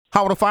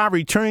Howard 5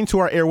 returning to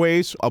our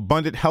airways,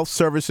 Abundant Health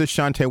Services,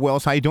 Shawante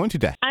Wells. How are you doing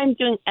today? I'm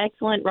doing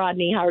excellent,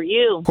 Rodney. How are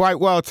you? Quite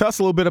well. Tell us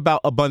a little bit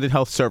about Abundant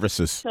Health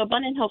Services. So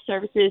Abundant Health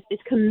Services is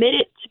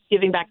committed to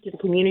giving back to the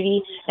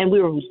community, and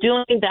we were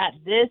doing that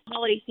this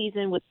holiday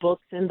season with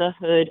Books in the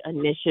Hood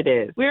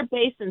initiative. We're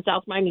based in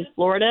South Miami,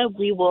 Florida.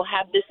 We will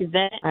have this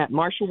event at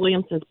Marshall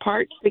Williamson's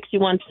Park,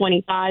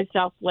 6125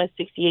 Southwest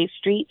 68th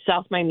Street,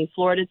 South Miami,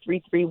 Florida,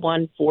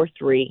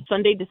 33143.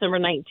 Sunday, December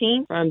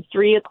 19th from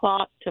 3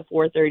 o'clock to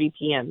 4:30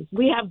 p.m.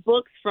 We have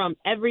books from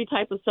every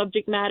type of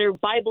subject matter,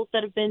 Bibles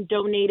that have been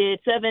donated,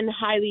 7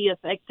 highly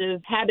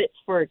effective habits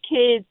for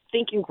kids,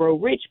 Think and Grow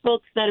Rich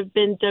books that have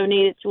been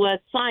donated to us,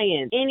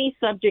 science, any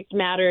subject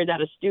matter that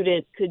a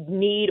student could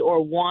need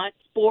or want,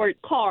 sport,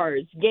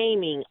 cars,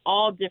 gaming,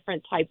 all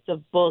different types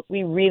of books.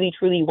 We really,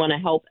 truly want to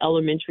help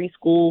elementary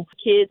school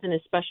kids and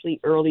especially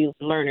early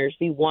learners.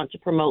 We want to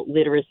promote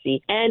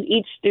literacy, and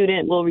each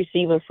student will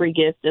receive a free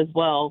gift as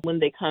well when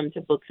they come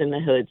to Books in the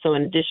Hood. So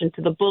in addition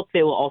to the book,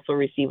 they will also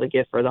receive a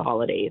gift for the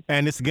holidays.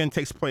 And this again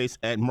takes place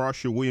at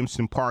Marshall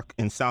Williamson Park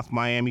in South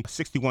Miami,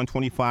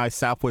 6125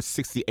 Southwest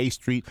 68th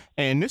Street.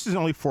 And this is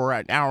only for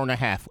an hour and a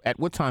half. At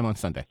what time on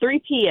Sunday? 3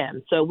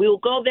 p.m. So we will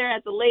go there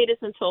at the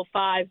latest until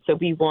 5. So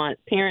we want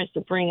parents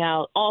to bring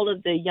out all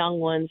of the young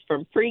ones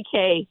from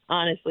pre-K,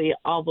 honestly,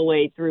 all the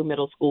way through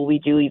middle school. We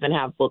do even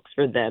have books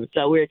for them.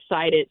 So we're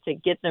excited to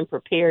get them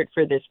prepared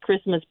for this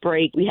Christmas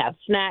break. We have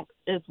snacks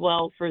as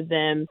well for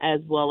them,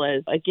 as well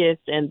as a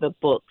gift and the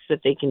books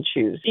that they can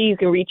choose. So you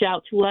can reach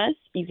out to us.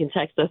 You can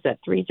text us at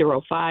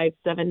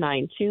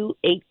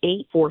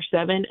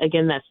 305-792-8847.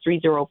 Again, that's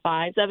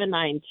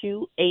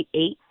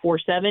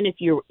 305-792-8847. If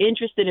you're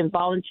interested in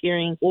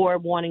volunteering or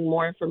wanting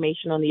more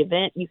information on the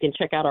event, you can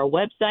check out our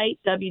website,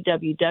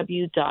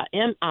 www.missw.org.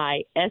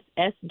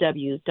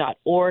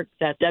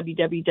 That's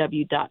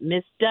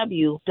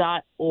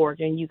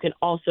www.missw.org. And you can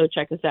also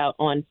check us out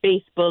on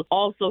Facebook,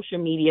 all social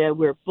media.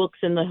 We're Books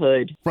in the Hood.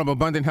 From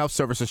Abundant Health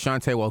Services,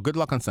 Shawante, well, good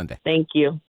luck on Sunday. Thank you.